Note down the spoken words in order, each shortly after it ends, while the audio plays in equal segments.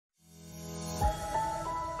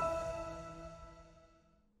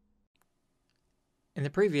In the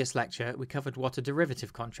previous lecture, we covered what a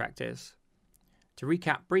derivative contract is. To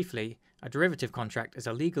recap briefly, a derivative contract is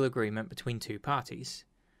a legal agreement between two parties.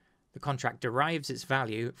 The contract derives its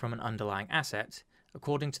value from an underlying asset,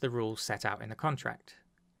 according to the rules set out in the contract.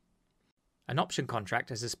 An option contract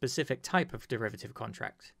is a specific type of derivative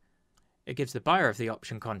contract. It gives the buyer of the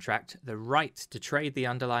option contract the right to trade the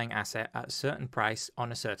underlying asset at a certain price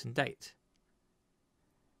on a certain date.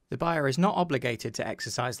 The buyer is not obligated to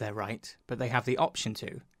exercise their right, but they have the option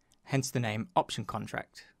to, hence the name option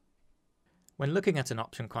contract. When looking at an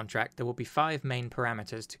option contract, there will be 5 main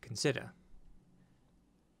parameters to consider.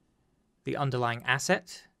 The underlying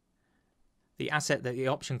asset, the asset that the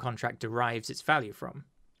option contract derives its value from.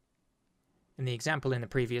 In the example in the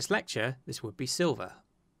previous lecture, this would be silver,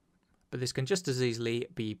 but this can just as easily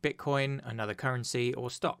be Bitcoin, another currency,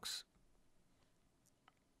 or stocks.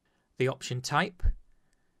 The option type.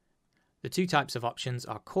 The two types of options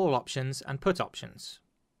are call options and put options.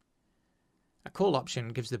 A call option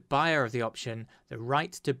gives the buyer of the option the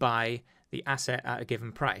right to buy the asset at a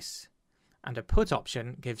given price, and a put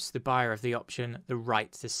option gives the buyer of the option the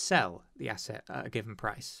right to sell the asset at a given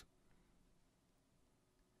price.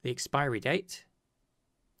 The expiry date.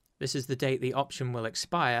 This is the date the option will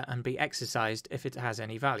expire and be exercised if it has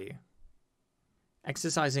any value.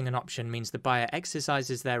 Exercising an option means the buyer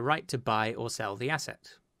exercises their right to buy or sell the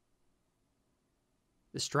asset.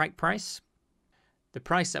 The strike price. The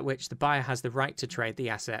price at which the buyer has the right to trade the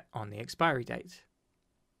asset on the expiry date.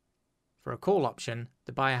 For a call option,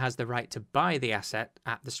 the buyer has the right to buy the asset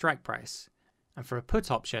at the strike price, and for a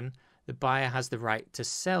put option, the buyer has the right to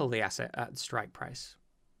sell the asset at the strike price.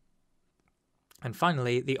 And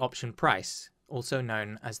finally, the option price, also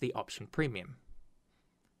known as the option premium.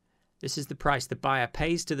 This is the price the buyer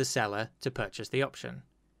pays to the seller to purchase the option.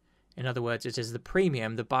 In other words, it is the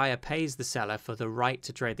premium the buyer pays the seller for the right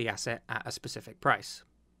to trade the asset at a specific price.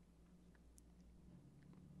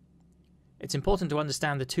 It's important to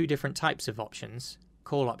understand the two different types of options,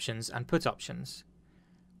 call options and put options.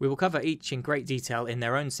 We will cover each in great detail in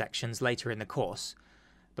their own sections later in the course,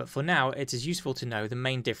 but for now it is useful to know the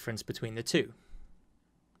main difference between the two.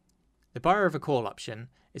 The buyer of a call option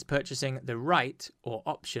is purchasing the right or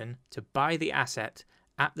option to buy the asset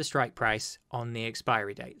at the strike price on the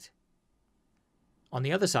expiry date. On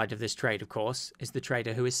the other side of this trade, of course, is the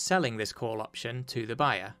trader who is selling this call option to the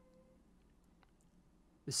buyer.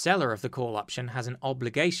 The seller of the call option has an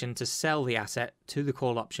obligation to sell the asset to the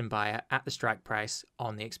call option buyer at the strike price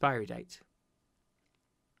on the expiry date.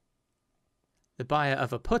 The buyer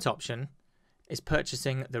of a put option is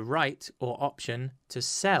purchasing the right or option to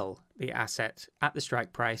sell the asset at the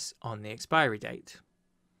strike price on the expiry date.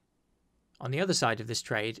 On the other side of this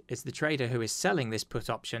trade is the trader who is selling this put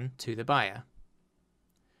option to the buyer.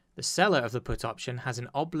 The seller of the put option has an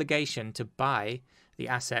obligation to buy the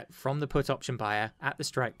asset from the put option buyer at the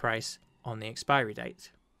strike price on the expiry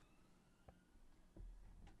date.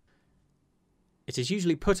 It is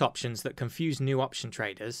usually put options that confuse new option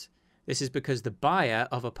traders. This is because the buyer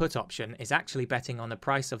of a put option is actually betting on the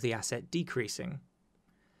price of the asset decreasing.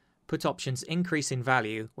 Put options increase in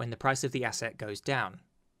value when the price of the asset goes down.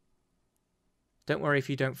 Don't worry if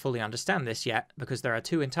you don't fully understand this yet, because there are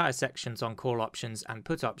 2 entire sections on call options and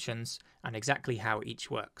put options and exactly how each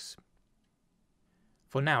works.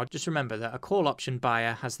 For now, just remember that a call option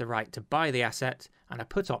buyer has the right to buy the asset and a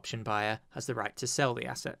put option buyer has the right to sell the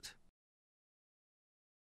asset.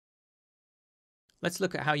 Let's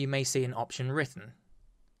look at how you may see an option written.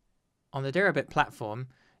 On the Deribit platform,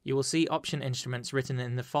 you will see option instruments written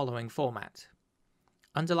in the following format: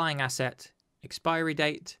 underlying asset, expiry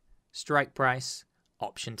date, strike price,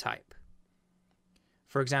 option type.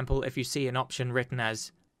 For example, if you see an option written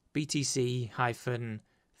as BTC-30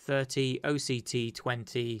 OCT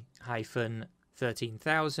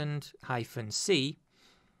 20-13,000-C,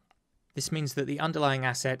 this means that the underlying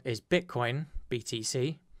asset is Bitcoin,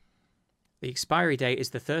 BTC, the expiry date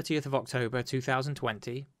is the 30th of October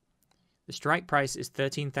 2020, the strike price is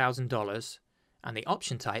 $13,000, and the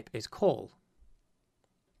option type is call.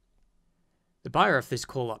 The buyer of this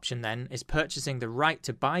call option then is purchasing the right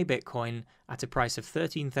to buy Bitcoin at a price of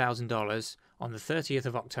 $13,000 on the 30th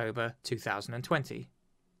of October 2020.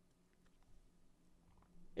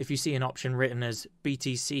 If you see an option written as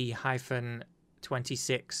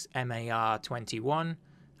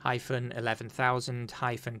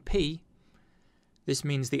BTC-26-MAR21-11,000-P, this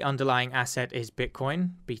means the underlying asset is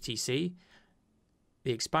Bitcoin, BTC,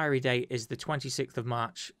 the expiry date is the 26th of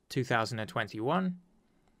March 2021,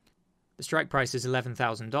 the strike price is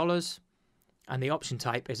 $11,000, and the option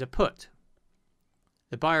type is a put.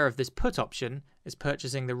 The buyer of this put option is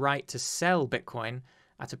purchasing the right to sell Bitcoin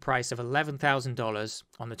at a price of $11,000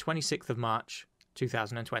 on the 26th of March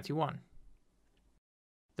 2021.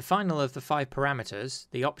 The final of the 5 parameters,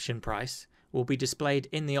 the option price, will be displayed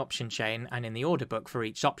in the option chain and in the order book for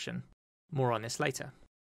each option. More on this later.